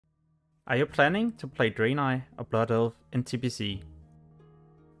Are you planning to play Draenei or Blood Elf in TBC?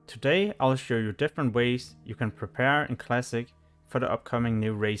 Today I'll show you different ways you can prepare in Classic for the upcoming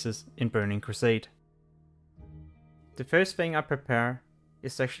new races in Burning Crusade. The first thing I prepare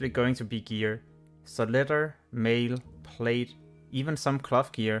is actually going to be gear, so leather, mail, plate, even some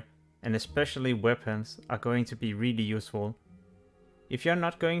cloth gear and especially weapons are going to be really useful. If you're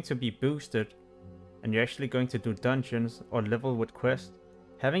not going to be boosted and you're actually going to do dungeons or level with quests,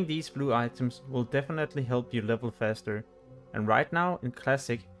 having these blue items will definitely help you level faster, and right now in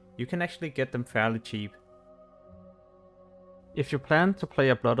Classic you can actually get them fairly cheap. If you plan to play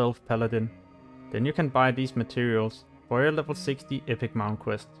a Blood Elf Paladin, then you can buy these materials for your level 60 Epic Mount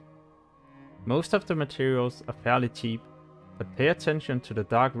quest. Most of the materials are fairly cheap, but pay attention to the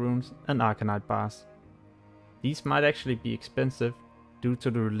Dark Runes and Arcanite bars. These might actually be expensive due to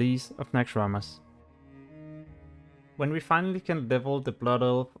the release of Naxxramas. When we finally can level the Blood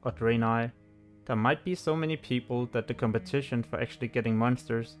Elf or Draenei, there might be so many people that the competition for actually getting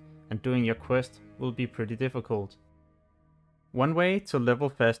monsters and doing your quest will be pretty difficult. One way to level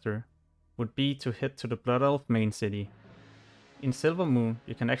faster would be to head to the Blood Elf main city. In Silvermoon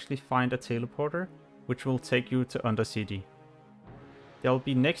you can actually find a teleporter which will take you to Undercity. There will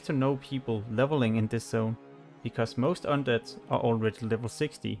be next to no people leveling in this zone because most undeads are already level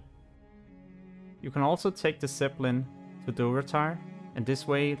 60. You can also take the Zeppelin to Dorotar and this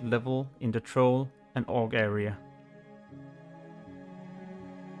way level in the Troll and Orc area.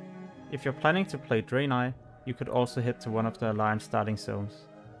 If you're planning to play Draenei, you could also head to one of the Alliance starting zones.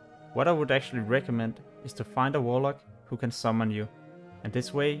 What I would actually recommend is to find a Warlock who can summon you, and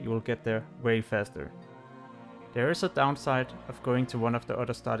this way you will get there way faster. There is a downside of going to one of the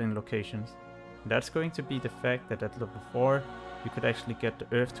other starting locations, and that's going to be the fact that at level 4 you could actually get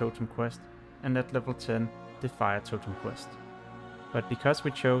the Earth Totem quest, and at level 10 the Fire Totem quest. But because we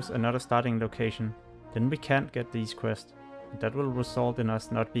chose another starting location, then we can't get these quests, and that will result in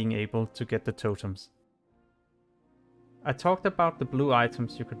us not being able to get the totems. I talked about the blue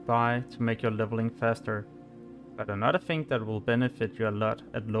items you could buy to make your leveling faster, but another thing that will benefit you a lot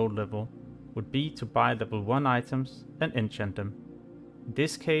at low level would be to buy level 1 items and enchant them. In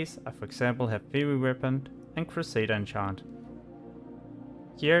this case I for example have Fairy Weapon and Crusader enchant.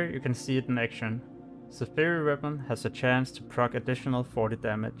 Here you can see it in action. So Fairy Weapon has a chance to proc additional 40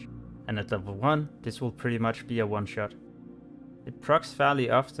 damage, and at level 1 this will pretty much be a one shot. It procs fairly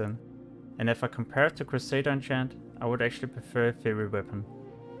often, and if I compare it to Crusader enchant, I would actually prefer Fairy Weapon.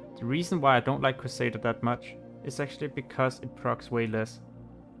 The reason why I don't like Crusader that much is actually because it procs way less,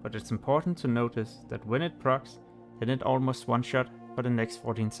 but it's important to notice that when it procs, then it almost one shot for the next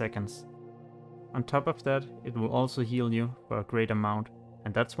 14 seconds. On top of that, it will also heal you for a great amount,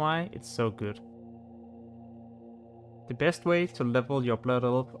 and that's why it's so good. The best way to level your Blood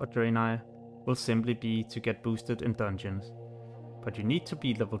Elf or Draenei will simply be to get boosted in dungeons. But you need to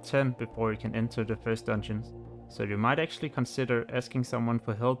be level 10 before you can enter the first dungeons, so you might actually consider asking someone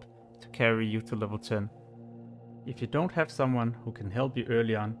for help to carry you to level 10. If you don't have someone who can help you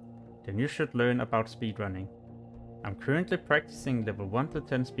early on, then you should learn about speedrunning. I'm currently practicing level 1 to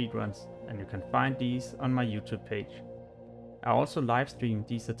 10 speedruns, and you can find these on my YouTube page. I also livestream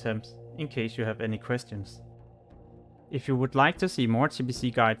these attempts in case you have any questions. If you would like to see more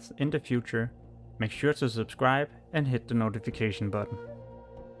TBC guides in the future, make sure to subscribe and hit the notification button.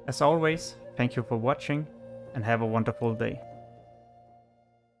 As always, thank you for watching and have a wonderful day.